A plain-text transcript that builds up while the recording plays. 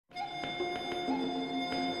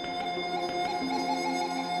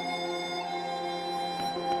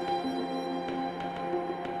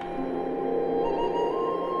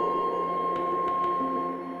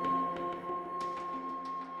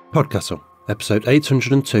PodCastle, episode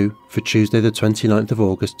 802 for Tuesday the 29th of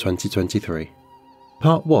August 2023.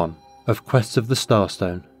 Part 1 of Quest of the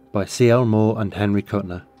Starstone by C.L. Moore and Henry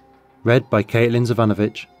Kuttner, read by Caitlin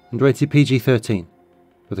Zavanovich and rated PG-13,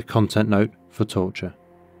 with a content note for torture.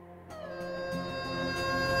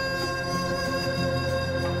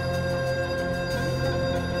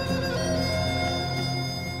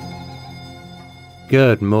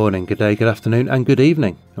 Good morning, good day, good afternoon and good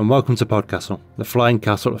evening, and welcome to PodCastle, the flying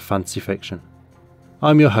castle of fantasy fiction.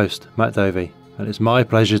 I'm your host, Matt Dovey, and it's my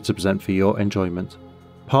pleasure to present for your enjoyment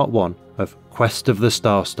Part 1 of Quest of the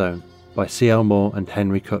Starstone by C.L. Moore and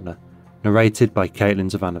Henry Kuttner, narrated by Caitlin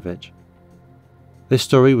Zavanovich. This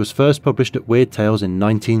story was first published at Weird Tales in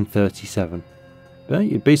 1937, but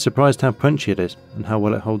you'd be surprised how punchy it is and how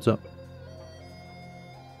well it holds up.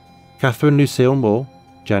 Catherine Lucille Moore,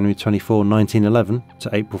 January 24, 1911 to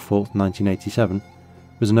April 4, 1987,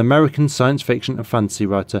 was an American science fiction and fantasy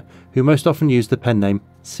writer who most often used the pen name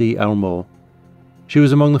C.L. Moore. She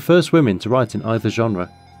was among the first women to write in either genre.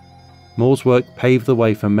 Moore's work paved the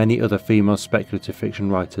way for many other female speculative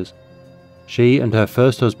fiction writers. She and her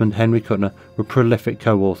first husband Henry Kuttner were prolific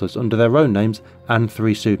co-authors under their own names and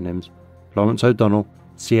 3 pseudonyms: Lawrence O'Donnell,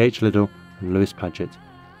 C.H. Liddell and Lewis Paget.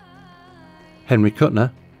 Henry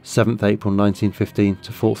Kuttner, 7th April 1915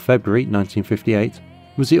 to 4th February 1958,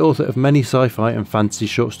 was the author of many sci-fi and fantasy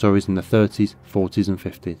short stories in the 30s, 40s and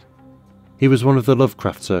 50s. He was one of the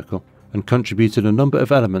Lovecraft Circle and contributed a number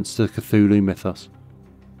of elements to the Cthulhu mythos.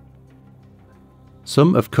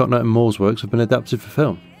 Some of Kuttner and Moore's works have been adapted for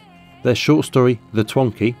film. Their short story The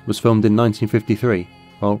Twankey was filmed in 1953,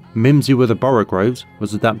 while Mimsy with the Borogroves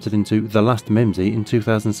was adapted into The Last Mimsy in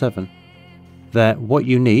 2007. Their What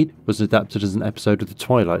You Need was adapted as an episode of The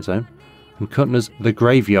Twilight Zone, and Kuttner's The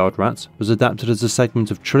Graveyard Rats was adapted as a segment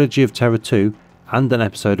of Trilogy of Terror 2 and an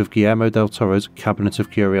episode of Guillermo del Toro's Cabinet of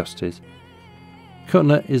Curiosities.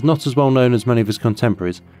 Kuttner is not as well known as many of his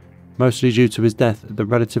contemporaries, mostly due to his death at the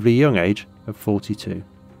relatively young age of 42.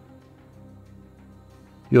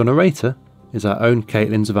 Your narrator is our own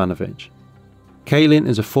Caitlin Zavanovich. Caitlin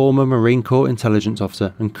is a former Marine Corps intelligence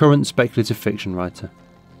officer and current speculative fiction writer.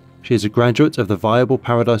 She is a graduate of the Viable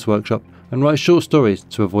Paradise Workshop and writes short stories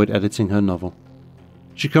to avoid editing her novel.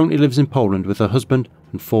 She currently lives in Poland with her husband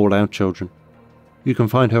and 4 loud children. You can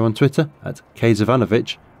find her on Twitter at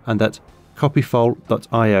kzavanovich and at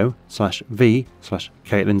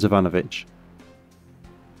copyfol.io/v/Caitlin Zavanovich.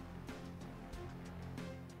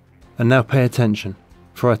 And now pay attention,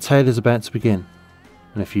 for our tale is about to begin,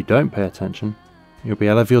 and if you don't pay attention, you'll be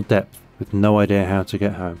out of your depth with no idea how to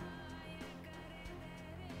get home.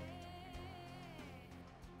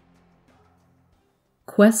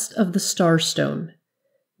 Quest of the Starstone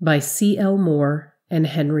by C.L. Moore and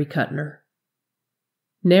Henry Kuttner.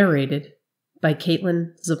 Narrated by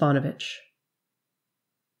Caitlin Zavanovich.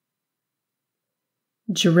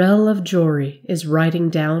 Jarell of Jory is riding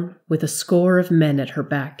down with a score of men at her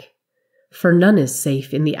back, for none is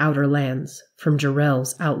safe in the outer lands from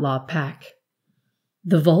Jarell's outlaw pack.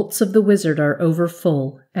 The vaults of the wizard are over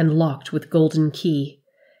full and locked with golden key,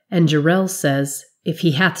 and Jarell says, if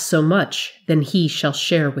he hath so much, then he shall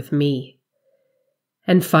share with me.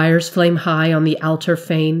 And fires flame high on the altar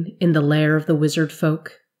fane in the lair of the wizard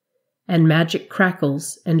folk, and magic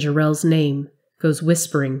crackles, and Jarell's name goes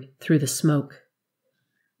whispering through the smoke.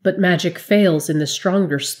 But magic fails in the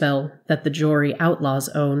stronger spell that the Jory outlaws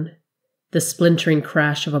own, the splintering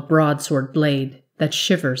crash of a broadsword blade that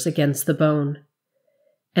shivers against the bone.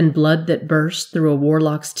 And blood that bursts through a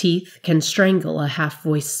warlock's teeth can strangle a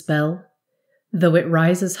half-voiced spell, though it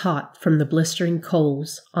rises hot from the blistering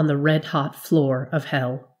coals on the red-hot floor of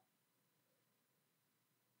hell.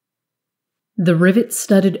 The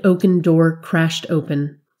rivet-studded oaken door crashed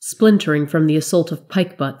open, splintering from the assault of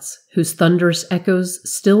pike butts, whose thunderous echoes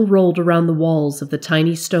still rolled around the walls of the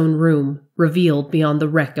tiny stone room revealed beyond the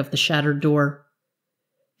wreck of the shattered door.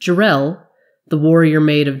 Jarell, the warrior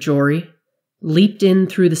maid of Jory, leaped in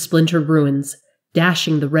through the splintered ruins,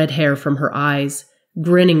 dashing the red hair from her eyes,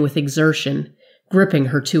 grinning with exertion, gripping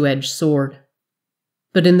her 2-edged sword.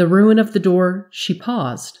 But in the ruin of the door, she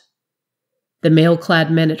paused. The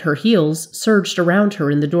mail-clad men at her heels surged around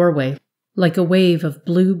her in the doorway, like a wave of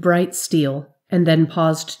blue bright steel, and then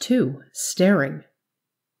paused too, staring.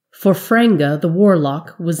 For Franga the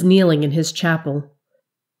warlock was kneeling in his chapel,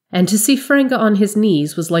 and to see Franga on his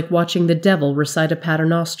knees was like watching the devil recite a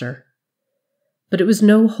paternoster. But it was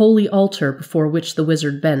no holy altar before which the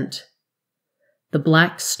wizard bent. The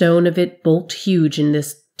black stone of it bulked huge in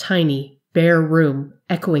this tiny, bare room,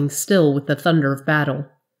 echoing still with the thunder of battle.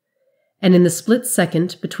 And in the split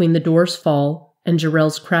second between the door's fall and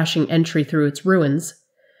Jarell's crashing entry through its ruins,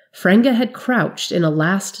 Franga had crouched in a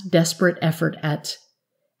last desperate effort at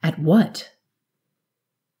what?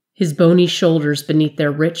 His bony shoulders beneath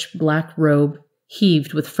their rich black robe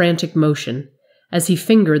heaved with frantic motion as he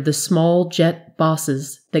fingered the small jet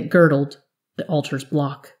bosses that girdled the altar's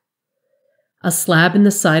block. A slab in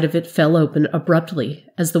the side of it fell open abruptly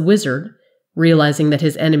as the wizard, realizing that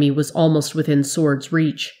his enemy was almost within sword's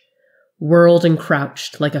reach, whirled and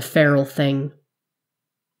crouched like a feral thing.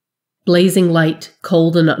 Blazing light,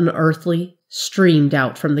 cold and unearthly, streamed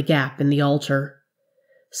out from the gap in the altar.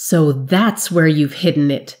 "So that's where you've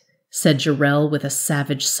hidden it," said Jarrell with a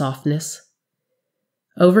savage softness.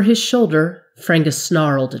 Over his shoulder, Franga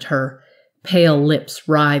snarled at her, pale lips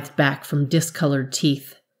writhed back from discolored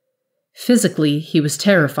teeth. Physically, he was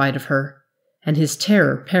terrified of her, and his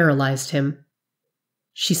terror paralyzed him.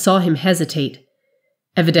 She saw him hesitate,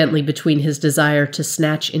 evidently between his desire to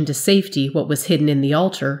snatch into safety what was hidden in the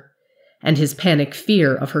altar and his panic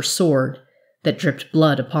fear of her sword that dripped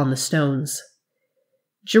blood upon the stones.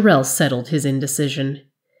 Jarrell settled his indecision.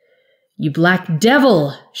 "You black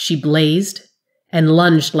devil!" she blazed, and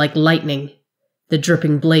lunged like lightning, the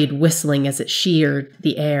dripping blade whistling as it sheared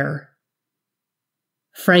the air.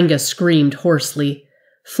 Franga screamed hoarsely,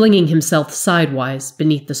 flinging himself sidewise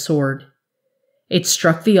beneath the sword. It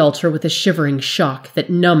struck the altar with a shivering shock that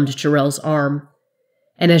numbed Jarrell's arm,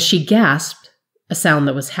 and as she gasped, a sound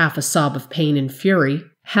that was half a sob of pain and fury,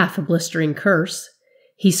 half a blistering curse,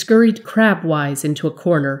 he scurried crabwise into a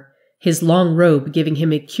corner, his long robe giving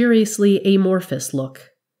him a curiously amorphous look.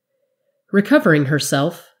 Recovering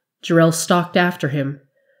herself, Jarrell stalked after him,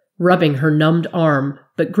 rubbing her numbed arm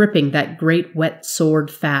but gripping that great wet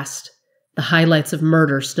sword fast, the highlights of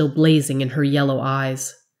murder still blazing in her yellow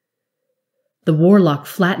eyes. The warlock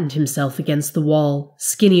flattened himself against the wall,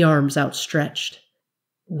 skinny arms outstretched.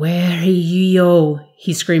 "Where he you?"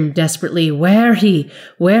 he screamed desperately. Where he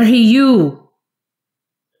you?"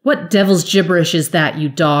 "What devil's gibberish is that, you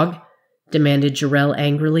dog?" demanded Jarrell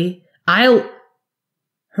angrily. "I'll—"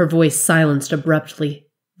 Her voice silenced abruptly,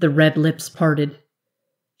 the red lips parted.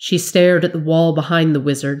 She stared at the wall behind the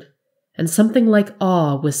wizard, and something like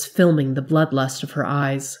awe was filming the bloodlust of her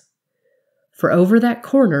eyes. For over that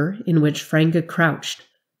corner in which Franga crouched,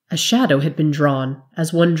 a shadow had been drawn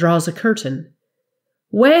as one draws a curtain.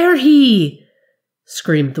 "Where he?"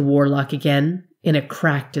 screamed the warlock again, in a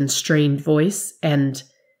cracked and strained voice, and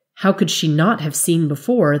how could she not have seen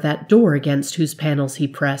before that door against whose panels he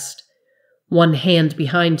pressed, one hand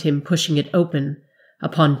behind him pushing it open,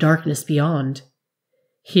 upon darkness beyond?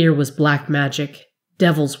 Here was black magic,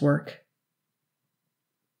 devil's work.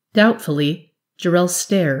 Doubtfully, Jarrell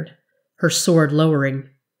stared, her sword lowering.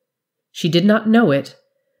 She did not know it,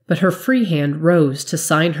 but her free hand rose to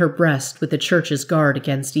sign her breast with the church's guard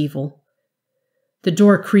against evil. The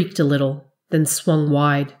door creaked a little, then swung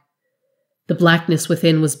wide. The blackness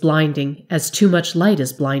within was blinding, as too much light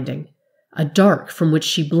is blinding, a dark from which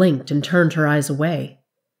she blinked and turned her eyes away.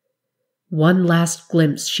 One last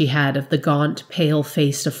glimpse she had of the gaunt, pale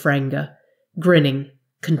face of Franga, grinning,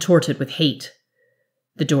 contorted with hate.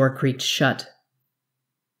 The door creaked shut.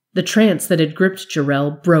 The trance that had gripped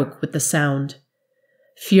Jarrell broke with the sound.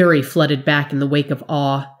 Fury flooded back in the wake of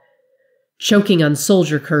awe. Choking on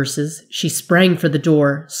soldier curses, she sprang for the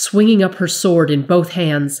door, swinging up her sword in both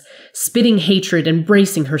hands, spitting hatred and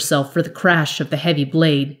bracing herself for the crash of the heavy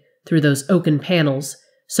blade through those oaken panels,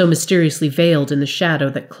 so mysteriously veiled in the shadow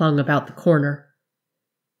that clung about the corner.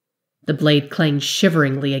 The blade clanged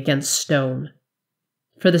shiveringly against stone.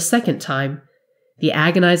 For the second time, the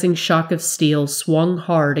agonizing shock of steel swung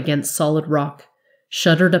hard against solid rock,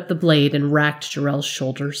 shuddered up the blade and racked Jarrell's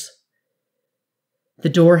shoulders. The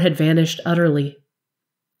door had vanished utterly.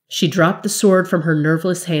 She dropped the sword from her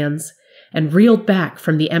nerveless hands and reeled back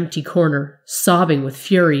from the empty corner, sobbing with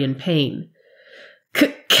fury and pain.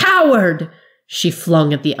 "Coward!" she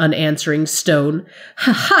flung at the unanswering stone.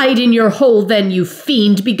 "Hide in your hole then, you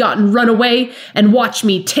fiend-begotten runaway, and watch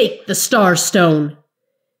me take the Starstone!"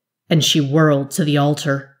 And she whirled to the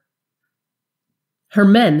altar. Her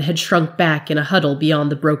men had shrunk back in a huddle beyond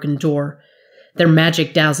the broken door, their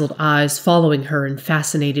magic-dazzled eyes following her in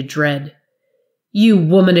fascinated dread. "You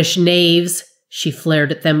womanish knaves!" she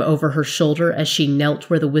flared at them over her shoulder as she knelt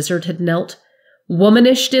where the wizard had knelt.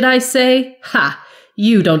 "Womanish, did I say? Ha!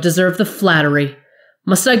 You don't deserve the flattery.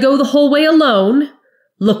 Must I go the whole way alone?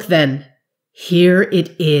 Look then, here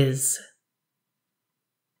it is."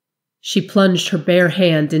 She plunged her bare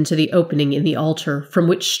hand into the opening in the altar from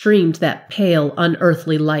which streamed that pale,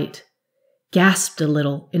 unearthly light, gasped a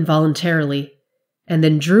little involuntarily, and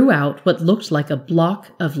then drew out what looked like a block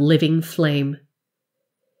of living flame.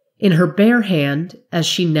 In her bare hand, as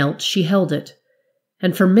she knelt, she held it,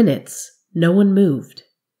 and for minutes no one moved.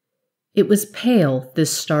 It was pale,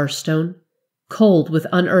 this starstone, cold with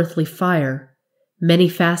unearthly fire,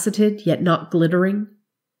 many-faceted yet not glittering.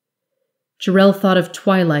 Jarrell thought of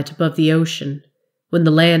twilight above the ocean, when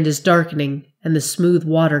the land is darkening and the smooth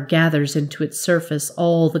water gathers into its surface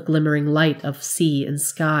all the glimmering light of sea and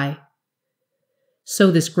sky.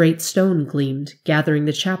 So this great stone gleamed, gathering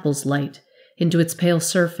the chapel's light into its pale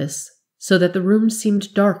surface, so that the room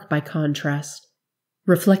seemed dark by contrast,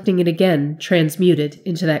 reflecting it again, transmuted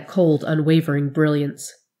into that cold, unwavering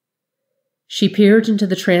brilliance. She peered into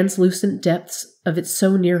the translucent depths of it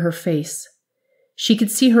so near her face. She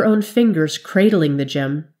could see her own fingers cradling the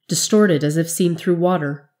gem, distorted as if seen through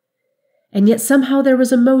water. And yet somehow there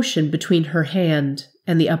was a motion between her hand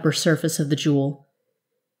and the upper surface of the jewel.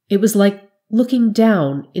 It was like looking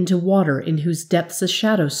down into water in whose depths a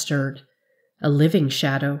shadow stirred, a living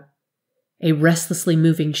shadow, a restlessly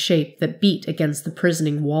moving shape that beat against the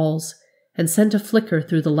prisoning walls and sent a flicker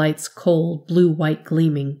through the light's cold, blue-white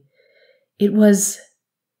gleaming. It was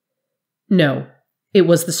the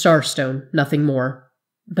Starstone, nothing more.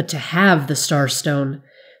 But to have the Starstone,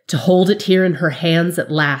 to hold it here in her hands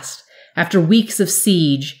at last, after weeks of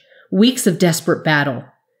siege, weeks of desperate battle.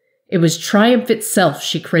 It was triumph itself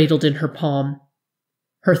she cradled in her palm.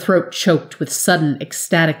 Her throat choked with sudden,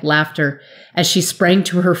 ecstatic laughter as she sprang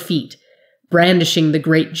to her feet, brandishing the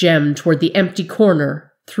great gem toward the empty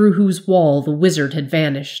corner through whose wall the wizard had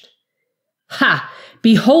vanished. "Ha!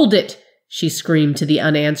 Behold it!" she screamed to the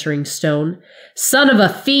unanswering stone. "Son of a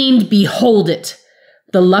fiend, behold it!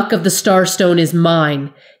 The luck of the Starstone is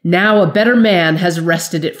mine. Now a better man has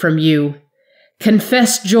wrested it from you.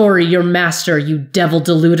 Confess Jory your master, you devil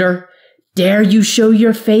deluder. Dare you show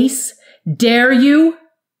your face? Dare you?"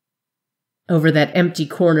 Over that empty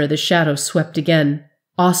corner the shadow swept again,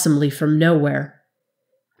 awesomely from nowhere.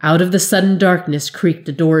 Out of the sudden darkness creaked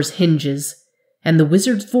the door's hinges, and the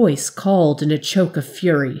wizard's voice called in a choke of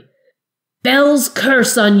fury. "Bell's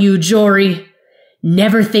curse on you, Jory!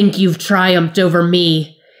 Never think you've triumphed over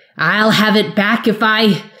me. I'll have it back if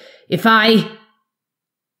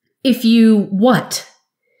you what?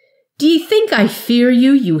 Do you think I fear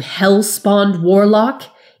you, you hell-spawned warlock?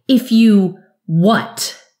 If you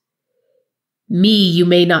what?" "Me you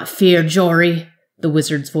may not fear, Jory," the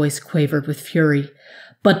wizard's voice quavered with fury,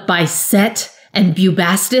 "but by Set and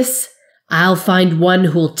Bubastis, I'll find one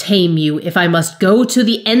who'll tame you if I must go to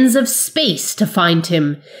the ends of space to find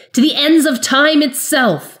him, to the ends of time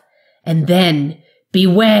itself. And then,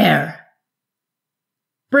 beware!"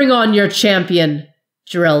 "Bring on your champion!"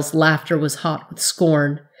 Jarrell's laughter was hot with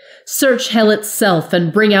scorn. "Search hell itself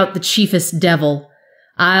and bring out the chiefest devil.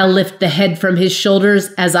 I'll lift the head from his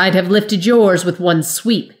shoulders as I'd have lifted yours with one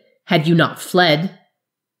sweep, had you not fled."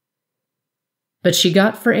 But she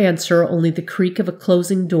got for answer only the creak of a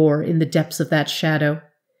closing door in the depths of that shadow.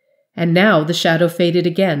 And now the shadow faded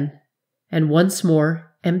again, and once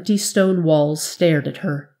more empty stone walls stared at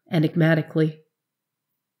her enigmatically.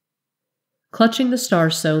 Clutching the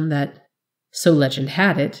Starstone that, so legend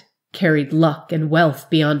had it, carried luck and wealth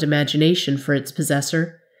beyond imagination for its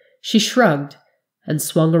possessor, she shrugged and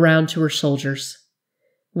swung around to her soldiers.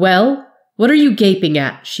 "Well, what are you gaping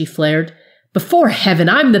at?" she flared. "Before heaven,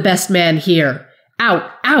 I'm the best man here!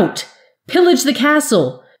 Out, out! Pillage the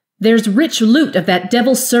castle! There's rich loot of that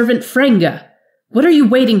devil's servant Frenga! What are you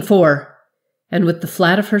waiting for?" And with the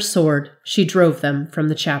flat of her sword, she drove them from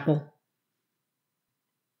the chapel.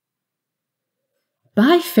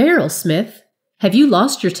 "By Farrell, Smith, have you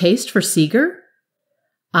lost your taste for Seeger?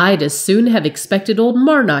 I'd as soon have expected old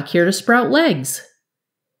Marnock here to sprout legs."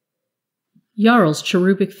 Jarl's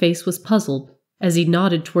cherubic face was puzzled as he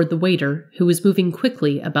nodded toward the waiter, who was moving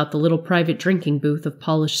quickly about the little private drinking booth of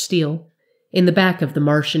polished steel in the back of the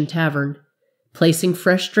Martian tavern, placing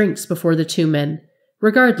fresh drinks before the two men,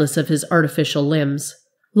 regardless of his artificial limbs.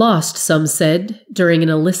 Lost, some said, during an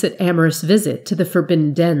illicit amorous visit to the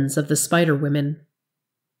forbidden dens of the spider women.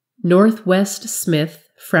 Northwest Smith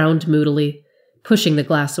frowned moodily, pushing the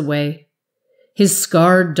glass away. His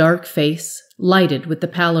scarred, dark face, lighted with the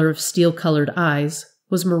pallor of steel-colored eyes,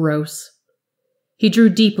 was morose. He drew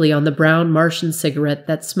deeply on the brown Martian cigarette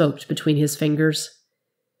that smoked between his fingers.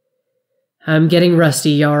 "I'm getting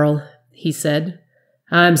rusty, Jarl," he said.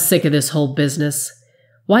 "I'm sick of this whole business.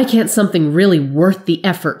 Why can't something really worth the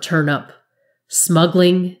effort turn up?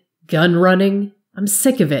 Smuggling, gun running, I'm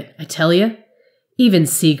sick of it, I tell you. Even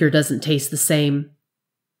Seeger doesn't taste the same."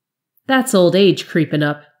 "That's old age creeping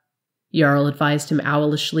up," Jarl advised him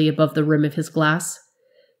owlishly above the rim of his glass.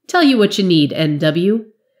 "Tell you what you need, N.W.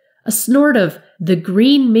 A snort of the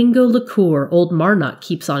green Mingo liqueur old Marnock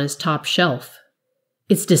keeps on his top shelf.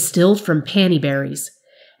 It's distilled from pannyberries,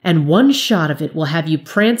 and one shot of it will have you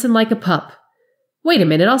prancing like a pup. Wait a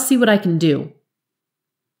minute, I'll see what I can do."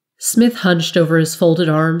 Smith hunched over his folded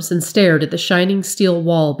arms and stared at the shining steel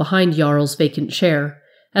wall behind Jarl's vacant chair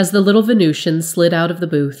as the little Venusian slid out of the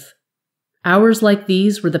booth. Hours like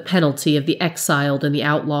these were the penalty of the exiled and the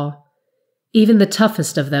outlaw. Even the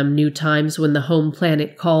toughest of them knew times when the home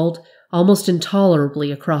planet called almost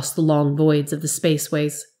intolerably across the long voids of the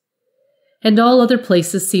spaceways. And all other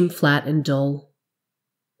places seemed flat and dull.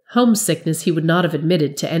 Homesickness he would not have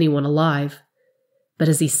admitted to anyone alive, but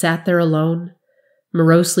as he sat there alone,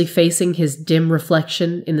 morosely facing his dim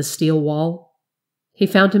reflection in the steel wall, he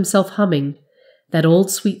found himself humming that old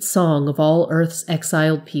sweet song of all Earth's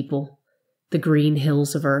exiled people, the green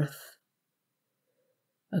hills of Earth.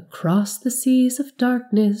 "Across the seas of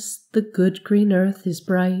darkness, the good green earth is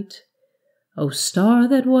bright. O star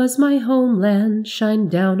that was my homeland, shine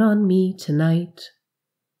down on me tonight."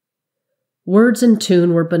 Words and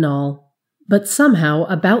tune were banal, but somehow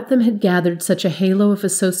about them had gathered such a halo of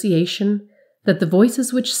association that the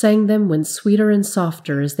voices which sang them went sweeter and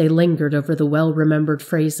softer as they lingered over the well-remembered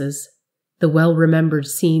phrases, the well-remembered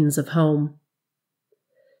scenes of home.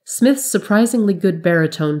 Smith's surprisingly good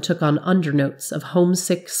baritone took on undernotes of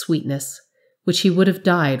homesick sweetness, which he would have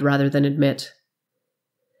died rather than admit.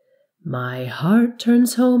 "My heart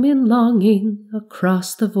turns home in longing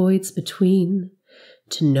across the voids between,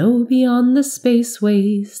 to know beyond the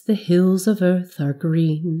spaceways the hills of Earth are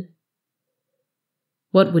green."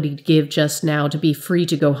 What would he give just now to be free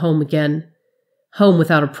to go home again? Home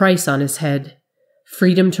without a price on his head.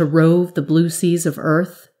 Freedom to rove the blue seas of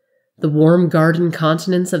Earth, the warm garden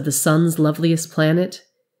continents of the sun's loveliest planet.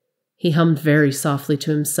 He hummed very softly to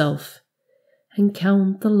himself, "And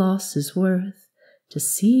count the losses worth, to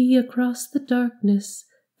see across the darkness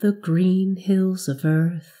the green hills of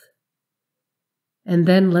Earth." And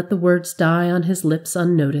then let the words die on his lips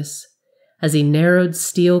unnoticed, as he narrowed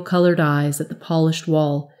steel-colored eyes at the polished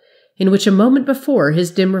wall in which a moment before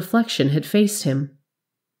his dim reflection had faced him.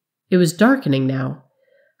 It was darkening now,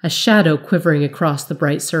 a shadow quivering across the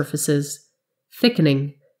bright surfaces,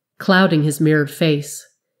 thickening, clouding his mirrored face.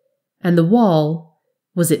 And the wall,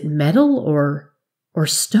 was it metal or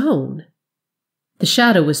stone? The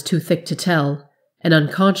shadow was too thick to tell, and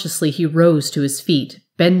unconsciously he rose to his feet,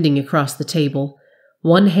 bending across the table,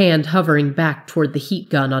 one hand hovering back toward the heat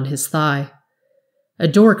gun on his thigh. A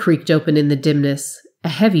door creaked open in the dimness, a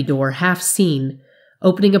heavy door half seen,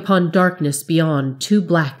 opening upon darkness beyond too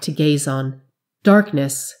black to gaze on,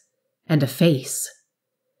 darkness and a face.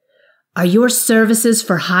 "Are your services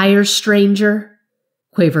for hire, stranger?"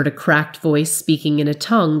 quavered a cracked voice speaking in a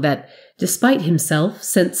tongue that, despite himself,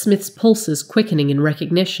 sent Smith's pulses quickening in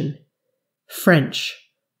recognition. French,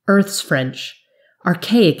 Earth's French,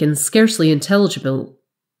 archaic and scarcely intelligible,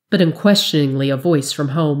 but unquestioningly a voice from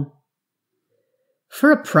home.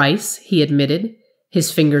 "For a price," he admitted,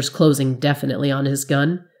 his fingers closing definitely on his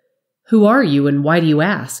gun. "Who are you and why do you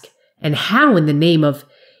ask? And how in the name of—"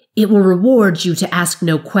 "It will reward you to ask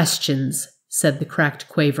no questions," said the cracked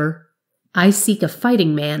quaver. "I seek a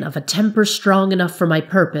fighting man of a temper strong enough for my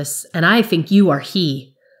purpose, and I think you are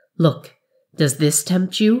he. Look, does this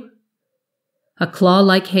tempt you?" A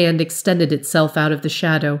claw-like hand extended itself out of the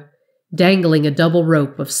shadow, dangling a double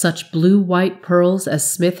rope of such blue-white pearls as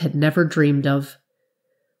Smith had never dreamed of.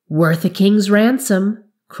 "Worth a king's ransom,"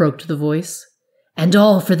 croaked the voice, "and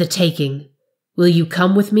all for the taking. Will you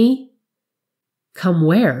come with me?" "Come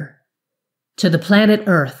where?" "To the planet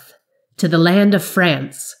Earth, to the land of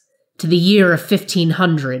France, to the year of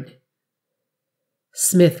 1500.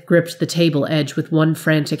 Smith gripped the table edge with one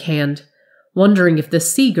frantic hand, wondering if the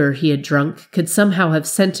seeger he had drunk could somehow have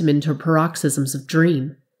sent him into paroxysms of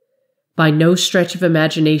dream. By no stretch of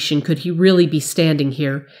imagination could he really be standing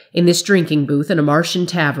here, in this drinking booth in a Martian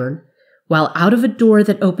tavern, while out of a door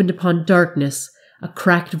that opened upon darkness, a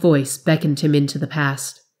cracked voice beckoned him into the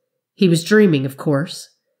past. He was dreaming, of course,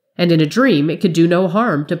 and in a dream it could do no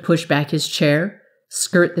harm to push back his chair,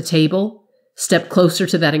 skirt the table, step closer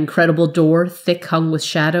to that incredible door thick hung with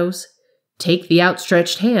shadows, take the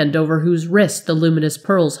outstretched hand over whose wrist the luminous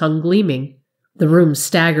pearls hung gleaming. The room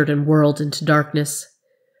staggered and whirled into darkness.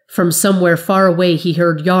 From somewhere far away he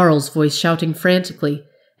heard Jarl's voice shouting frantically,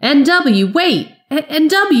 "NW, wait!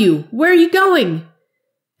 NW, where are you going?"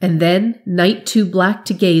 And then, night too black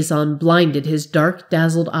to gaze on blinded his dark,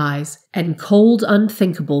 dazzled eyes, and cold,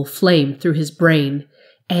 unthinkable flamed through his brain,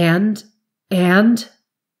 and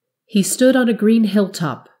he stood on a green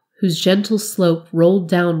hilltop, whose gentle slope rolled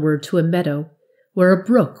downward to a meadow, where a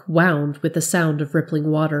brook wound with the sound of rippling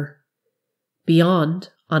water. Beyond,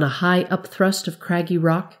 on a high upthrust of craggy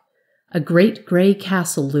rock, A great gray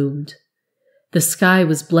castle loomed. The sky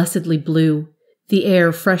was blessedly blue, the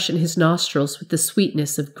air fresh in his nostrils with the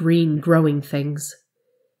sweetness of green growing things.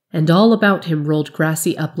 And all about him rolled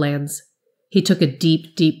grassy uplands. He took a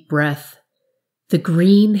deep, deep breath. The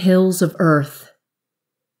green hills of earth.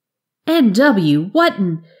 N.W., what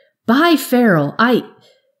in... By Farrell,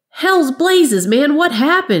 Hell's blazes, man, what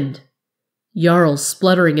happened? Jarl's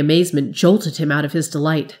spluttering amazement jolted him out of his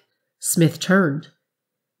delight. Smith turned.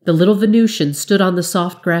 The little Venusian stood on the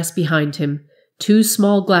soft grass behind him, 2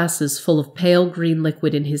 small glasses full of pale green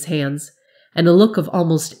liquid in his hands, and a look of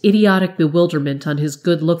almost idiotic bewilderment on his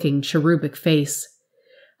good-looking cherubic face.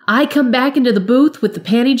 I come back into the booth with the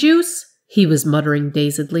panty juice, he was muttering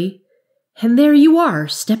dazedly, and there you are,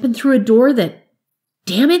 stepping through a door that,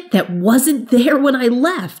 damn it, that wasn't there when I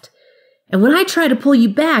left. And when I tried to pull you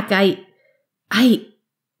back,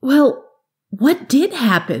 well, what did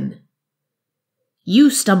happen? You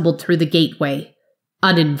stumbled through the gateway,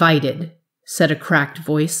 uninvited, said a cracked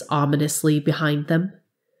voice ominously behind them.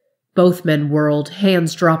 Both men whirled,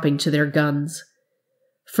 hands dropping to their guns.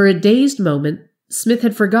 For a dazed moment, Smith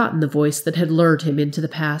had forgotten the voice that had lured him into the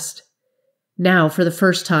past. Now, for the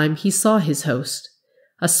first time, he saw his host,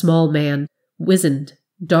 a small man, wizened,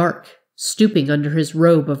 dark, stooping under his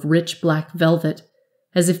robe of rich black velvet,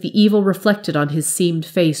 as if the evil reflected on his seamed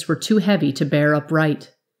face were too heavy to bear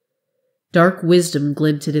upright. Dark wisdom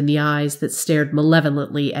glinted in the eyes that stared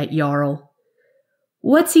malevolently at Jarl.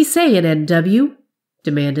 "What's he saying, N.W.?"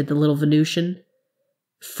 demanded the little Venusian.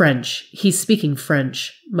 "French. He's speaking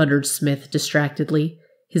French," muttered Smith distractedly,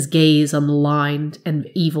 his gaze on the lined and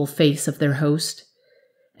evil face of their host.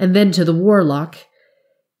 And then to the warlock,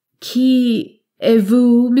 "Qui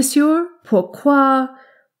êtes-vous, monsieur? Pourquoi—"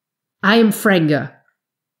 "I am Franga,"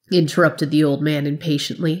 interrupted the old man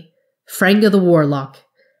impatiently. "Franga the warlock,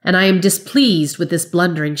 and I am displeased with this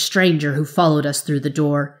blundering stranger who followed us through the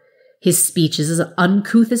door. His speech is as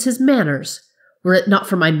uncouth as his manners. Were it not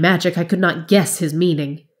for my magic, I could not guess his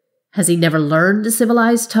meaning. Has he never learned a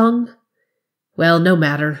civilized tongue? Well, no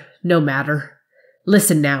matter, no matter.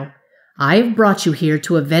 Listen now. I have brought you here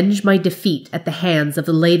to avenge my defeat at the hands of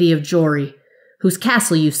the Lady of Jory, whose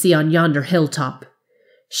castle you see on yonder hilltop.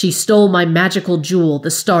 She stole my magical jewel, the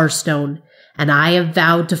Starstone, and I have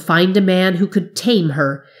vowed to find a man who could tame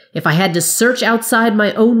her if I had to search outside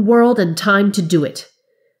my own world and time to do it.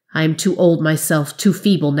 I am too old myself, too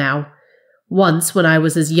feeble now. Once, when I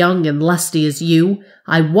was as young and lusty as you,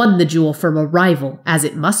 I won the jewel from a rival, as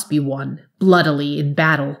it must be won, bloodily in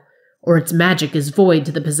battle, or its magic is void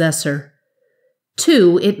to the possessor.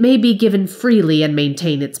 2, it may be given freely and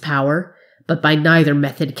maintain its power, but by neither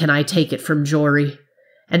method can I take it from Jory.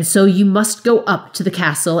 And so you must go up to the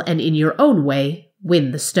castle and in your own way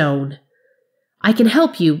win the stone. I can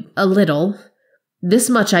help you a little. This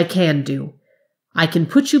much I can do. I can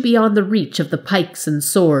put you beyond the reach of the pikes and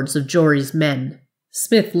swords of Jory's men."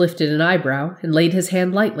 Smith lifted an eyebrow and laid his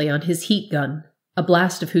hand lightly on his heat gun, a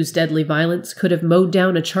blast of whose deadly violence could have mowed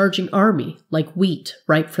down a charging army like wheat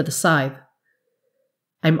ripe for the scythe.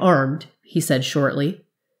 "I'm armed," he said shortly.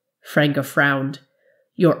 Franga frowned.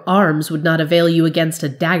 "Your arms would not avail you against a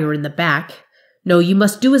dagger in the back. No, you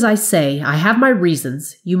must do as I say. I have my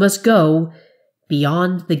reasons. You must go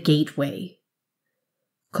beyond the gateway."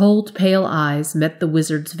 Cold, pale eyes met the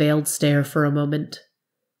wizard's veiled stare for a moment.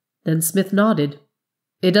 Then Smith nodded.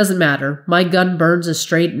 "It doesn't matter. My gun burns as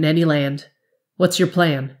straight in any land. What's your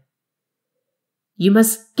plan?" "You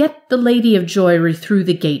must get the Lady of Jory through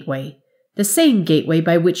the gateway, the same gateway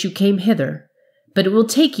by which you came hither, but it will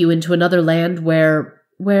take you into another land where,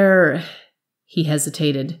 he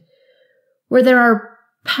hesitated, where there are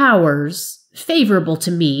powers favorable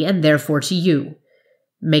to me and therefore to you.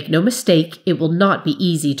 Make no mistake, it will not be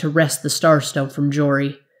easy to wrest the Starstone from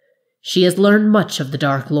Jory. She has learned much of the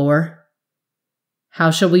dark lore."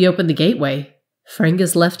 "How shall we open the gateway?"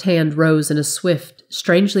 Franga's left hand rose in a swift,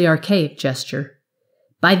 strangely archaic gesture.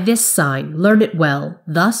 "By this sign, learn it well,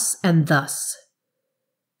 thus and thus."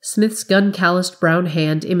 Smith's gun-calloused brown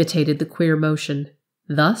hand imitated the queer motion.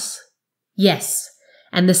 "Thus?" "Yes,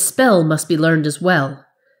 and the spell must be learned as well."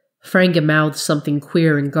 Franga mouthed something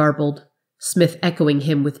queer and garbled, Smith echoing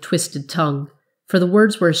him with twisted tongue, for the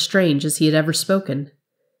words were as strange as he had ever spoken.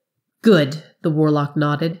 "Good," the warlock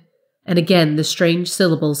nodded, and again the strange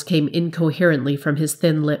syllables came incoherently from his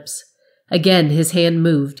thin lips. Again his hand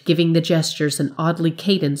moved, giving the gestures an oddly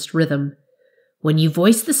cadenced rhythm. "When you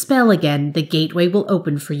voice the spell again, the gateway will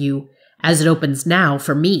open for you, as it opens now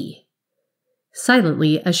for me."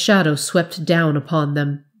 Silently, a shadow swept down upon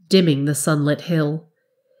them, dimming the sunlit hill.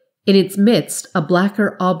 In its midst, a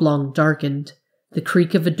blacker oblong darkened, The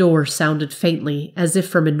creak of a door sounded faintly, as if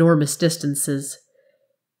from enormous distances.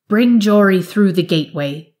 "Bring Jory through the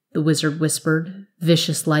gateway," the wizard whispered,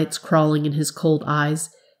 vicious lights crawling in his cold eyes,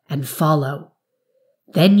 "and follow.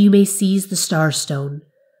 Then you may seize the Starstone,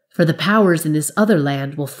 for the powers in this other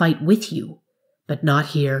land will fight with you, but not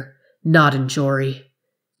here, not in Jory.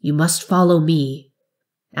 You must follow me.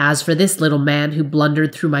 As for this little man who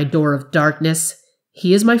blundered through my door of darkness,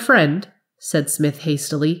 he is my friend," said Smith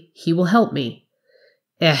hastily. "He will help me."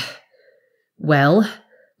 Well,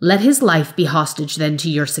 let his life be hostage then to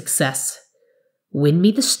your success. Win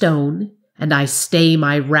me the stone, and I stay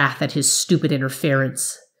my wrath at his stupid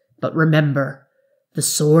interference. But remember, the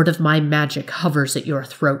sword of my magic hovers at your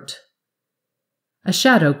throat." A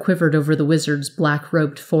shadow quivered over the wizard's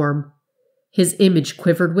black-robed form. His image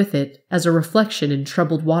quivered with it, as a reflection in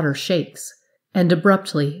troubled water shakes, and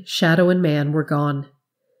abruptly shadow and man were gone.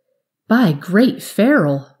 "By great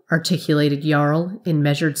Farrell," articulated Jarl in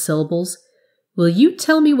measured syllables, "will you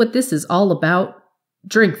tell me what this is all about?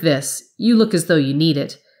 Drink this. You look as though you need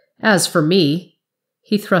it. As for me—"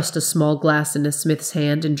 He thrust a small glass into Smith's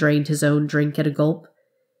hand and drained his own drink at a gulp.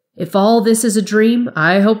 "If all this is a dream,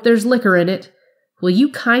 I hope there's liquor in it. Will you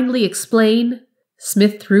kindly explain?"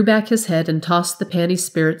 Smith threw back his head and tossed the panny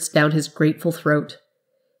spirits down his grateful throat.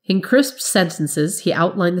 In crisp sentences he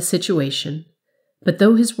outlined the situation, but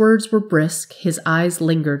though his words were brisk, his eyes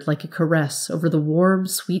lingered like a caress over the warm,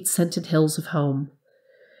 sweet-scented hills of home.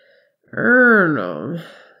 "No,"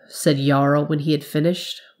 said Jarl when he had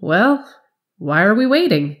finished. "Well, why are we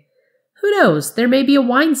waiting? Who knows, there may be a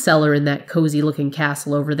wine cellar in that cozy-looking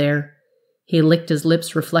castle over there." He licked his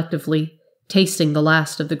lips reflectively, tasting the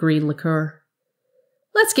last of the green liqueur.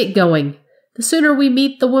 "Let's get going. The sooner we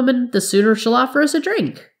meet the woman, the sooner she'll offer us a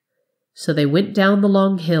drink." So they went down the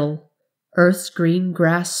long hill, Earth's green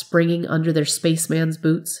grass springing under their spaceman's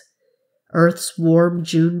boots, Earth's warm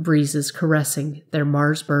June breezes caressing their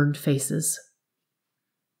Mars-burned faces.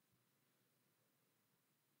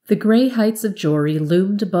 The gray heights of Jory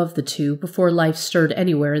loomed above the two before life stirred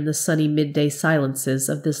anywhere in the sunny midday silences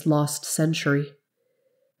of this lost century.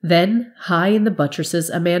 Then, high in the buttresses,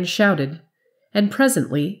 a man shouted, and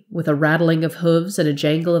presently, with a rattling of hooves and a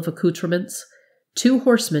jangle of accoutrements, 2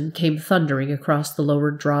 horsemen came thundering across the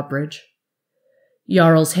lowered drawbridge.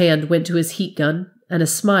 Jarl's hand went to his heat gun, and a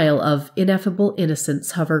smile of ineffable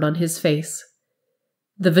innocence hovered on his face.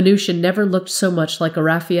 The Venusian never looked so much like a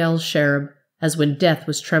Raphael's cherub as when death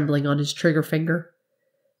was trembling on his trigger finger.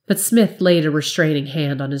 But Smith laid a restraining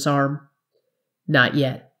hand on his arm. "Not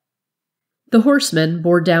yet." The horsemen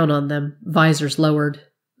bore down on them, visors lowered.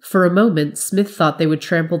 For a moment, Smith thought they would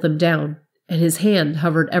trample them down, and his hand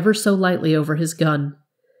hovered ever so lightly over his gun.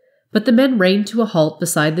 But the men reined to a halt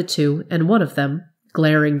beside the two, and one of them,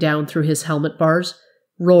 glaring down through his helmet bars,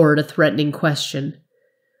 roared a threatening question.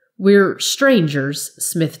 "We're strangers,"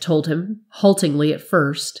 Smith told him, haltingly at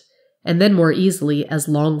first, and then more easily as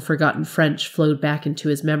long-forgotten French flowed back into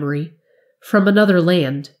his memory. "From another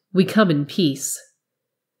land. We come in peace."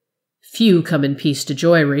 "Few come in peace to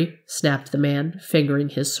Jory," snapped the man, fingering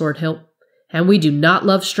his sword hilt, "and we do not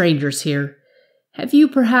love strangers here. Have you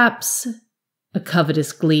perhaps—" A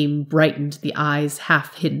covetous gleam brightened the eyes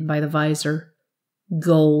half hidden by the visor.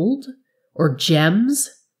 "Gold? Or gems?"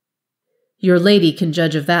 "Your lady can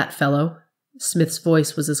judge of that, fellow." Smith's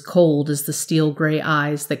voice was as cold as the steel-gray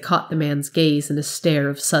eyes that caught the man's gaze in a stare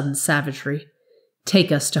of sudden savagery.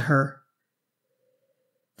 "Take us to her."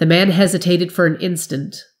 The man hesitated for an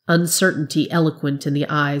instant, uncertainty eloquent in the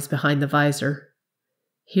eyes behind the visor.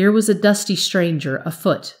 Here was a dusty stranger,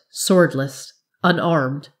 afoot, swordless,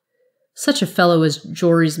 unarmed. Such a fellow as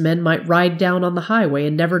Jory's men might ride down on the highway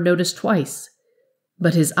and never notice twice.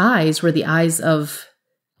 But his eyes were the eyes of...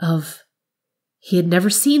 He had never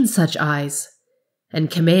seen such eyes, and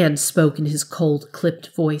command spoke in his cold, clipped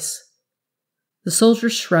voice. The soldier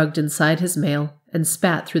shrugged inside his mail and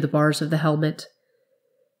spat through the bars of the helmet.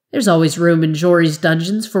 "There's always room in Jory's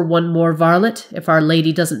dungeons for one more varlet, if our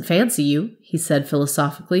lady doesn't fancy you," he said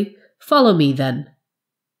philosophically. "Follow me, then."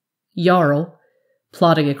 Jarl,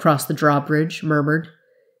 plodding across the drawbridge, murmured,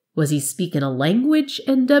 "Was he speaking a language,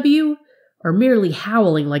 N.W., or merely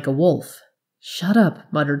howling like a wolf?" "Shut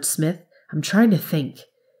up," muttered Smith. "I'm trying to think.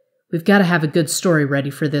 We've got to have a good story ready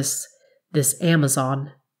for this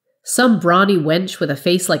Amazon." "Some brawny wench with a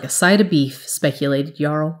face like a side of beef," speculated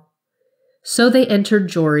Jarl. So they entered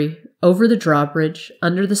Jory, over the drawbridge,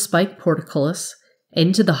 under the spiked portcullis,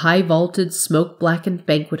 into the high-vaulted, smoke-blackened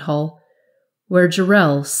banquet hall, where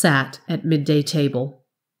Jarrell sat at midday table.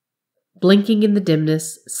 Blinking in the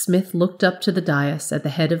dimness, Smith looked up to the dais at the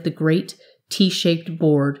head of the great T-shaped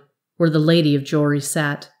board where the lady of Jory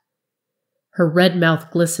sat. Her red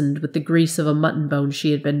mouth glistened with the grease of a mutton bone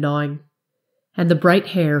she had been gnawing, and the bright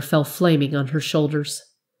hair fell flaming on her shoulders.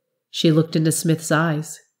 She looked into Smith's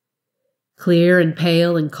eyes. Clear and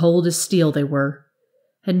pale and cold as steel they were,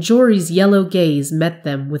 and Jory's yellow gaze met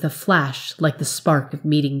them with a flash like the spark of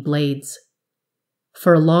meeting blades.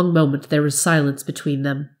 For a long moment there was silence between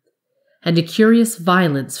them, and a curious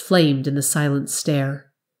violence flamed in the silent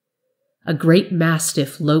stare. A great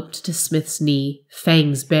mastiff loped to Smith's knee,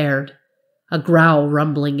 fangs bared, a growl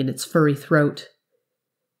rumbling in its furry throat.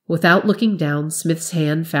 Without looking down, Smith's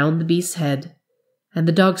hand found the beast's head, and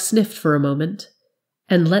the dog sniffed for a moment,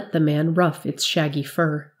 and let the man rough its shaggy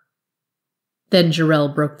fur. Then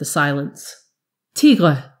Jarell broke the silence.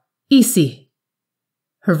 "Tigre, ici!"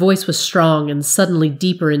 Her voice was strong and suddenly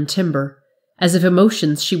deeper in timbre, as if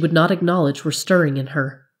emotions she would not acknowledge were stirring in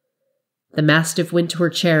her. The mastiff went to her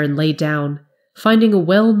chair and lay down, finding a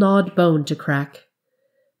well-gnawed bone to crack.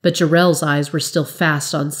 But Jarell's eyes were still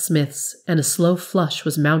fast on Smith's, and a slow flush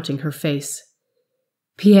was mounting her face.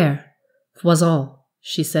 "Pierre, Voisin,"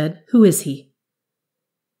 she said. "Who is he?"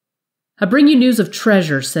 "I bring you news of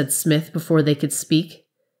treasure," said Smith before they could speak.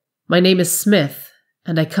 "My name is Smith,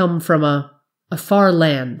 and I come from a far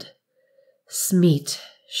land." "Smeet,"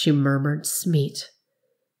 she murmured, "Smeet.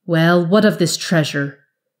 Well, what of this treasure?"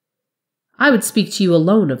 "I would speak to you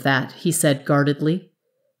alone of that," he said guardedly.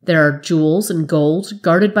 "There are jewels and gold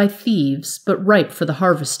guarded by thieves, but ripe for the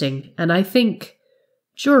harvesting, and I think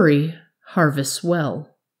Jory harvests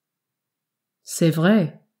well." "C'est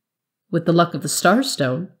vrai. With the luck of the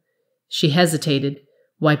Starstone." She hesitated,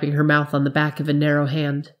 wiping her mouth on the back of a narrow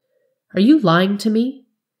hand. "Are you lying to me?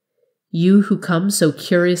 You who come so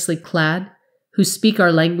curiously clad, who speak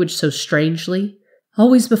our language so strangely.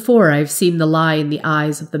 Always before I have seen the lie in the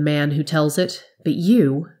eyes of the man who tells it, but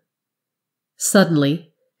you—"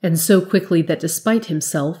 Suddenly, and so quickly that despite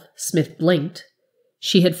himself, Smith blinked,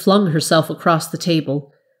 she had flung herself across the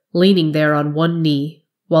table, leaning there on one knee,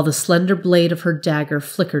 while the slender blade of her dagger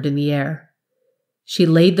flickered in the air. She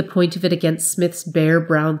laid the point of it against Smith's bare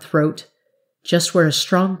brown throat, just where a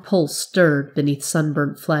strong pulse stirred beneath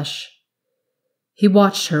sunburnt flesh. He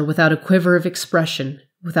watched her without a quiver of expression,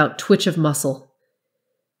 without twitch of muscle.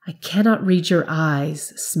 "I cannot read your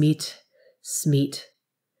eyes, Smeet, Smeet.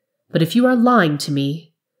 But if you are lying to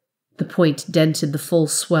me—" the point dented the full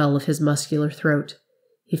swell of his muscular throat.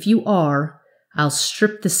 "If you are, I'll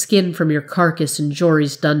strip the skin from your carcass in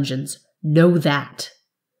Jory's dungeons. Know that."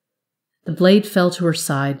 The blade fell to her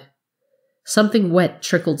side. Something wet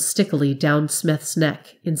trickled stickily down Smith's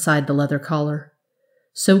neck inside the leather collar.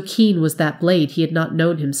 So keen was that blade he had not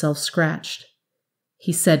known himself scratched.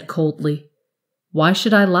 He said coldly, "Why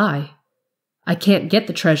should I lie? I can't get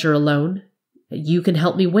the treasure alone. You can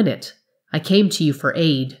help me win it. I came to you for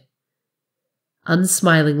aid."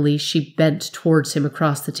 Unsmilingly, she bent towards him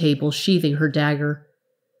across the table, sheathing her dagger.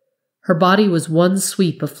 Her body was one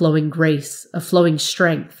sweep of flowing grace, of flowing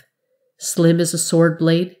strength, slim as a sword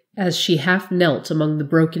blade, as she half knelt among the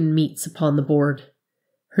broken meats upon the board.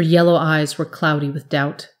 Her yellow eyes were cloudy with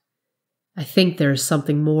doubt. "I think there is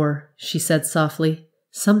something more," she said softly,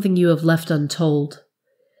 "something you have left untold.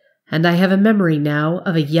 And I have a memory now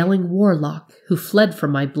of a yelling warlock who fled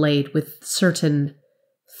from my blade with certain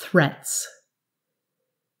threats."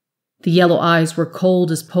 The yellow eyes were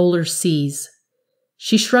cold as polar seas.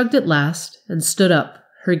 She shrugged at last and stood up,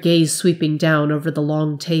 her gaze sweeping down over the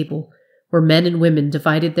long table, where men and women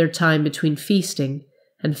divided their time between feasting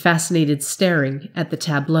and fascinated staring at the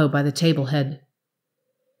tableau by the table-head.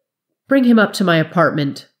 "Bring him up to my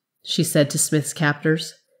apartment," she said to Smith's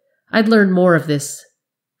captors. "I'd learn more of this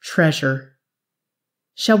treasure."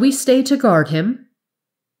 "Shall we stay to guard him?"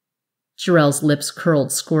 Jarell's lips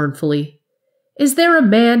curled scornfully. "Is there a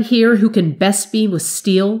man here who can best me with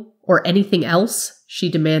steel, or anything else?" she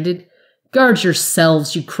demanded. "Guard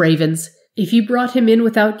yourselves, you cravens. If you brought him in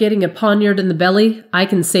without getting a poniard in the belly, I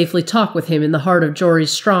can safely talk with him in the heart of Jory's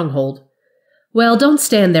stronghold. Well, don't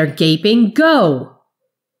stand there gaping. Go!"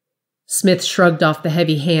 Smith shrugged off the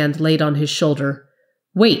heavy hand laid on his shoulder.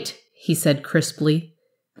 "Wait," he said crisply.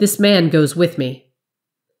 "This man goes with me."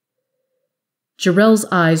 Jarell's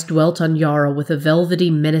eyes dwelt on Jarl with a velvety,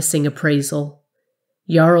 menacing appraisal.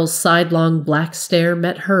 Jarl's sidelong black stare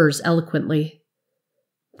met hers eloquently.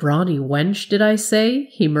 "Brawny wench, did I say?"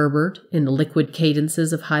 he murmured in the liquid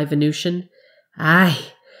cadences of high Venusian.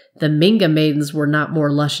 "Aye, the Minga maidens were not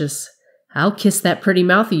more luscious. I'll kiss that pretty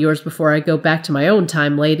mouth of yours before I go back to my own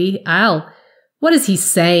time, lady. What is he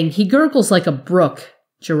saying? He gurgles like a brook,"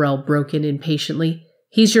 Jarell broke in impatiently.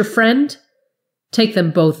 "He's your friend? Take them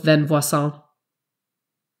both then, Voisin."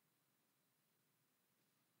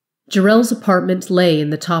 Jarell's apartment lay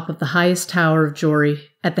in the top of the highest tower of Jory,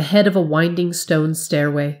 at the head of a winding stone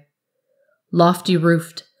stairway. Lofty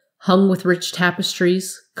roofed, hung with rich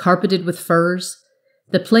tapestries, carpeted with furs,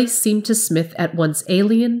 the place seemed to Smith at once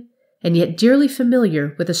alien and yet dearly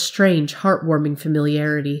familiar with a strange, heartwarming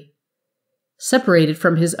familiarity. Separated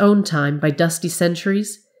from his own time by dusty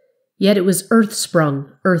centuries, yet it was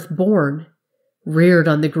earth-sprung, earth-born, reared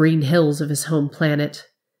on the green hills of his home planet.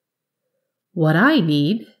 "What I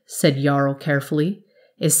need," said Jarl carefully,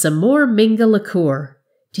 "is some more Minga liqueur.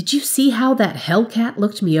 Did you see how that hellcat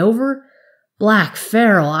looked me over? Black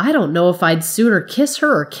Feral, I don't know if I'd sooner kiss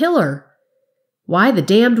her or kill her. Why, the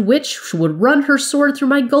damned witch would run her sword through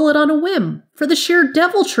my gullet on a whim, for the sheer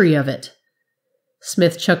deviltry of it."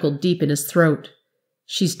 Smith chuckled deep in his throat.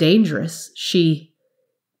 "She's dangerous.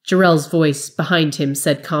 Jarell's voice behind him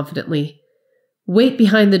said confidently, "Wait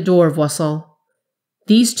behind the door, Voisin.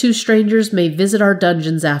 These two strangers may visit our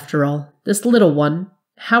dungeons after all. This little one,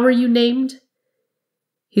 how are you named?"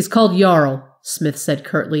 "He's called Jarl," Smith said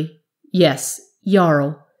curtly. "Yes,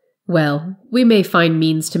 Jarl. Well, we may find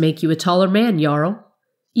means to make you a taller man, Jarl.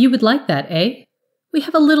 You would like that, eh? We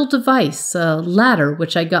have a little device, a ladder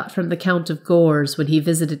which I got from the Count of Gores when he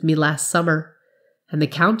visited me last summer, and the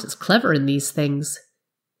Count is clever in these things."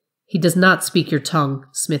 "He does not speak your tongue,"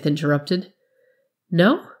 Smith interrupted.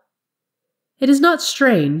 "No? It is not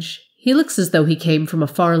strange. He looks as though he came from a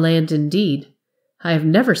far land indeed. I have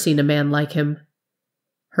never seen a man like him."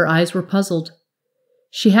 Her eyes were puzzled.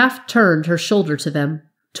 She half turned her shoulder to them,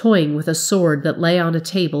 toying with a sword that lay on a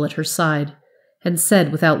table at her side, and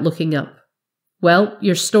said without looking up, "Well,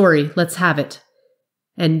 your story, let's have it.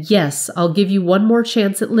 And yes, I'll give you one more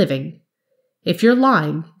chance at living. If you're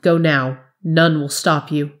lying, go now. None will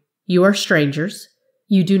stop you. You are strangers.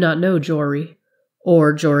 You do not know Jory,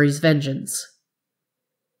 or Jory's vengeance."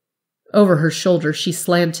 Over her shoulder she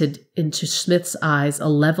slanted into Smith's eyes a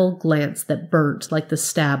level glance that burnt like the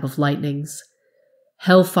stab of lightnings.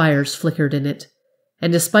 Hellfires flickered in it,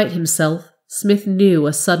 and despite himself, Smith knew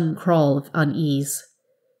a sudden crawl of unease.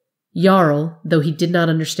 Jarl, though he did not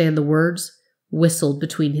understand the words, whistled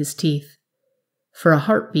between his teeth. For a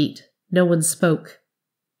heartbeat, no one spoke.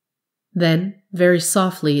 Then, very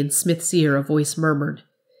softly in Smith's ear, a voice murmured,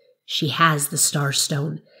 "She has the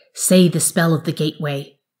Starstone. Say the spell of the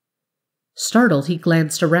gateway." Startled, he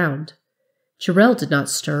glanced around. Jarell did not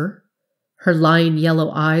stir. Her lion yellow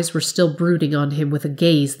eyes were still brooding on him with a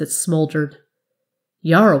gaze that smoldered.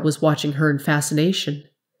 Jarl was watching her in fascination.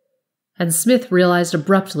 And Smith realized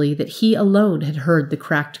abruptly that he alone had heard the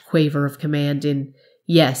cracked quaver of command in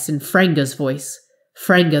Franga's voice,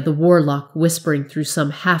 Franga the warlock whispering through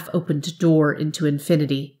some half-opened door into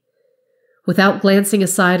infinity. Without glancing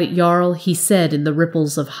aside at Jarl, he said in the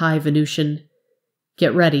ripples of high Venusian,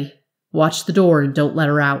 "Get ready. Watch the door and don't let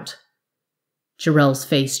her out." Jarell's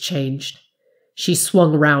face changed. She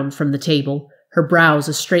swung round from the table, her brows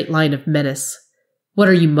a straight line of menace. "What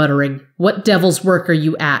are you muttering? What devil's work are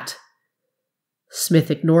you at?"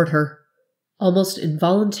 Smith ignored her. Almost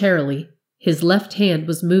involuntarily, his left hand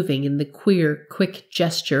was moving in the queer, quick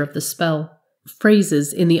gesture of the spell.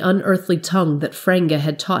 Phrases in the unearthly tongue that Franga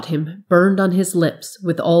had taught him burned on his lips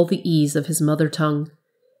with all the ease of his mother tongue.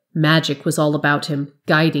 Magic was all about him,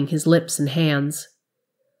 guiding his lips and hands.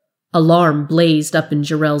 Alarm blazed up in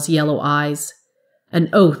Jarell's yellow eyes. An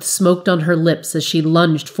oath smoked on her lips as she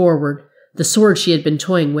lunged forward, the sword she had been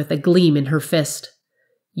toying with a gleam in her fist.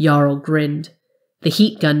 Jarl grinned. The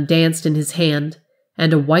heat gun danced in his hand,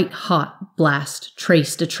 and a white-hot blast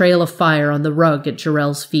traced a trail of fire on the rug at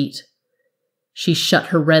Jarell's feet. She shut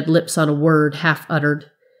her red lips on a word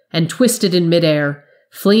half-uttered, and twisted in midair,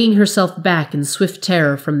 flinging herself back in swift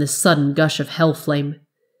terror from this sudden gush of hell-flame.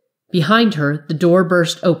 Behind her, the door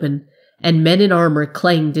burst open, and men in armor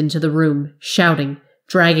clanged into the room, shouting,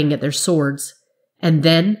 dragging at their swords. And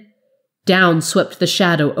then, down swept the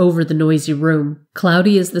shadow over the noisy room.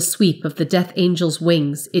 Cloudy as the sweep of the Death Angel's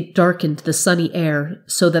wings, it darkened the sunny air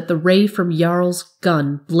so that the ray from Jarl's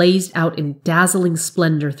gun blazed out in dazzling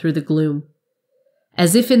splendor through the gloom.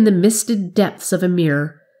 As if in the misted depths of a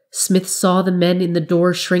mirror, Smith saw the men in the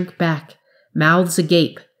door shrink back, mouths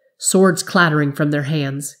agape, swords clattering from their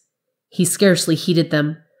hands. He scarcely heeded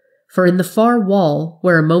them, for in the far wall,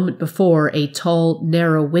 where a moment before a tall,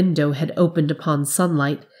 narrow window had opened upon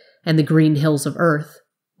sunlight and the green hills of earth,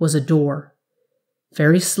 was a door.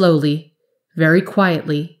 Very slowly, very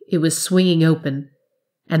quietly, it was swinging open,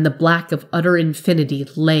 and the black of utter infinity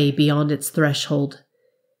lay beyond its threshold.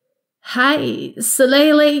 "Hi,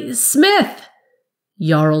 Salele Smith!"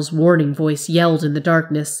 Jarl's warning voice yelled in the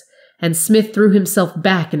darkness, and Smith threw himself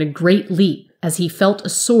back in a great leap as he felt a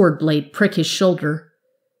sword blade prick his shoulder.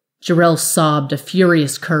 Jarell sobbed a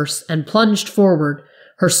furious curse and plunged forward,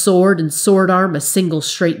 her sword and sword arm a single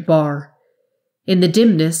straight bar. In the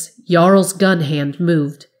dimness, Jarl's gun hand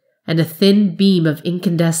moved, and a thin beam of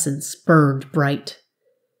incandescence burned bright.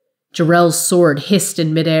 Jarell's sword hissed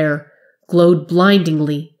in midair, glowed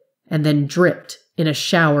blindingly, and then dripped in a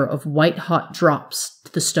shower of white-hot drops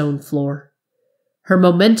to the stone floor. Her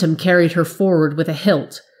momentum carried her forward with a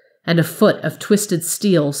hilt, and a foot of twisted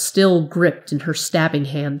steel still gripped in her stabbing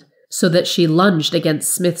hand, so that she lunged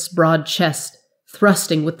against Smith's broad chest,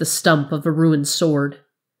 thrusting with the stump of a ruined sword.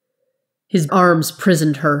 His arms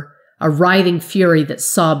prisoned her, a writhing fury that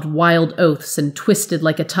sobbed wild oaths and twisted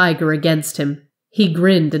like a tiger against him. He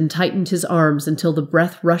grinned and tightened his arms until the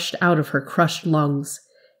breath rushed out of her crushed lungs,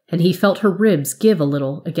 and he felt her ribs give a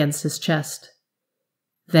little against his chest.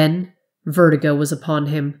 Then vertigo was upon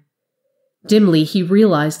him. Dimly he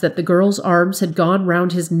realized that the girl's arms had gone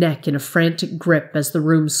round his neck in a frantic grip as the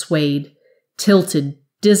room swayed, tilted,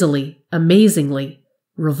 dizzily, amazingly,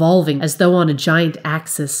 revolving as though on a giant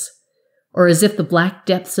axis, or as if the black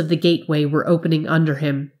depths of the gateway were opening under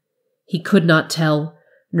him. He could not tell,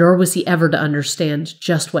 nor was he ever to understand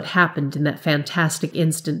just what happened in that fantastic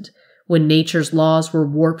instant when nature's laws were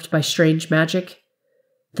warped by strange magic.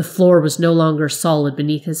 The floor was no longer solid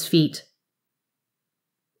beneath his feet.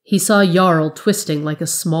 He saw Jarl twisting like a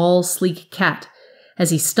small, sleek cat as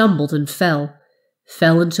he stumbled and fell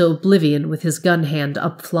into oblivion with his gun hand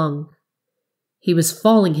upflung. He was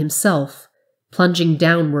falling himself, plunging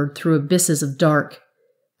downward through abysses of dark,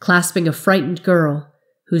 clasping a frightened girl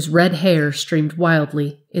whose red hair streamed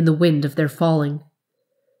wildly in the wind of their falling.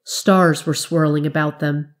 Stars were swirling about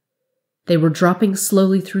them. They were dropping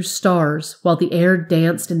slowly through stars while the air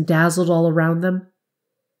danced and dazzled all around them.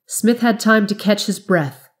 Smith had time to catch his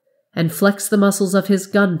breath and flex the muscles of his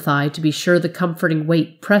gun thigh to be sure the comforting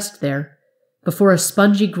weight pressed there before a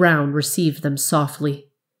spongy ground received them softly.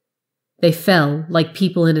 They fell like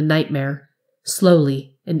people in a nightmare,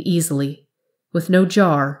 slowly and easily, with no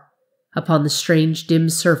jar, upon the strange dim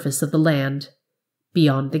surface of the land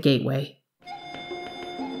beyond the gateway.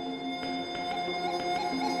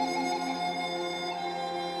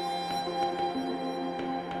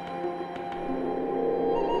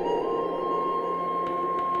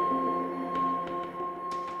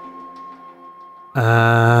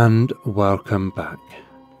 And welcome back.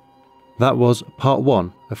 That was part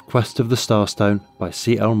 1 of Quest of the Starstone by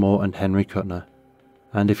C.L. Moore and Henry Kuttner.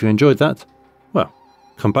 And if you enjoyed that, well,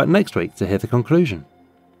 come back next week to hear the conclusion.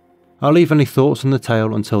 I'll leave any thoughts on the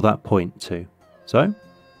tale until that point too. So,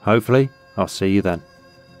 hopefully, I'll see you then.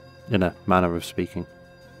 In a manner of speaking.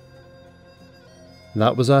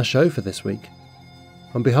 That was our show for this week.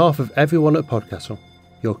 On behalf of everyone at PodCastle,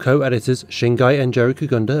 your co-editors Shingai Enjeri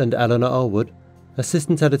Kagunda and Eleanor R. Wood,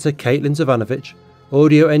 assistant editor Caitlin Zavanovich,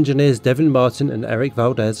 audio engineers Devin Martin and Eric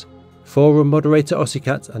Valdez, forum moderator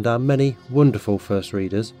Ossicat and our many wonderful first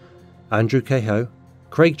readers, Andrew Cahoe,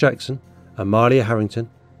 Craig Jackson, Amalia Harrington,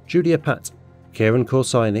 Julia Patt, Kieran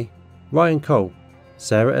Corsini, Ryan Cole,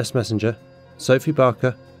 Sarah S. Messenger, Sophie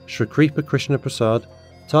Barker, Shrikripa Krishna Prasad,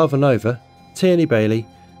 Tava Nova, Tierney Bailey,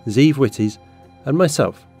 Zeev Witties, and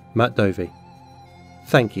myself, Matt Dovey.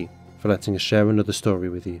 Thank you for letting us share another story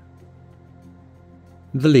with you.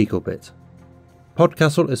 The legal bit.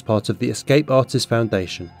 PodCastle is part of the Escape Artists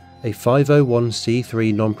Foundation, a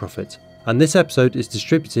 501c3 non-profit, and this episode is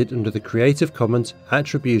distributed under the Creative Commons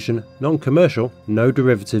Attribution Non-Commercial No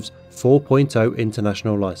Derivatives 4.0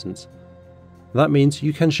 International License. That means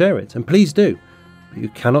you can share it, and please do, but you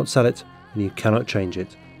cannot sell it and you cannot change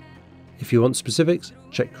it. If you want specifics,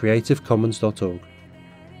 check creativecommons.org.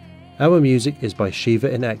 Our music is by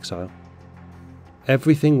Shiva in Exile.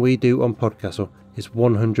 Everything we do on PodCastle is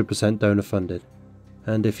 100% donor funded,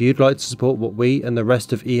 and if you'd like to support what we and the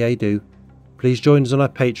rest of EA do, please join us on our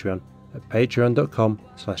Patreon at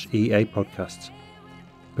patreon.com/EA Podcasts.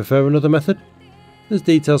 Prefer another method? There's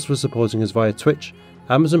details for supporting us via Twitch,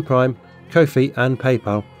 Amazon Prime, Ko-fi and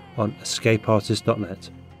PayPal on escapeartist.net.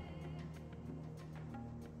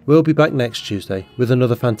 We'll be back next Tuesday with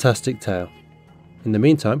another fantastic tale. In the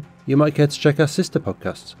meantime, you might care to check our sister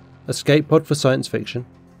podcasts, Escape Pod for Science Fiction,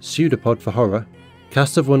 Pseudopod for Horror,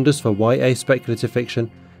 Cast of Wonders for YA Speculative Fiction,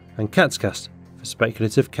 and Catscast for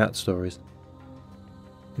Speculative Cat Stories.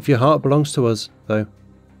 If your heart belongs to us, though,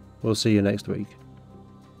 we'll see you next week.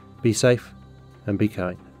 Be safe and be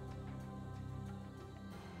kind.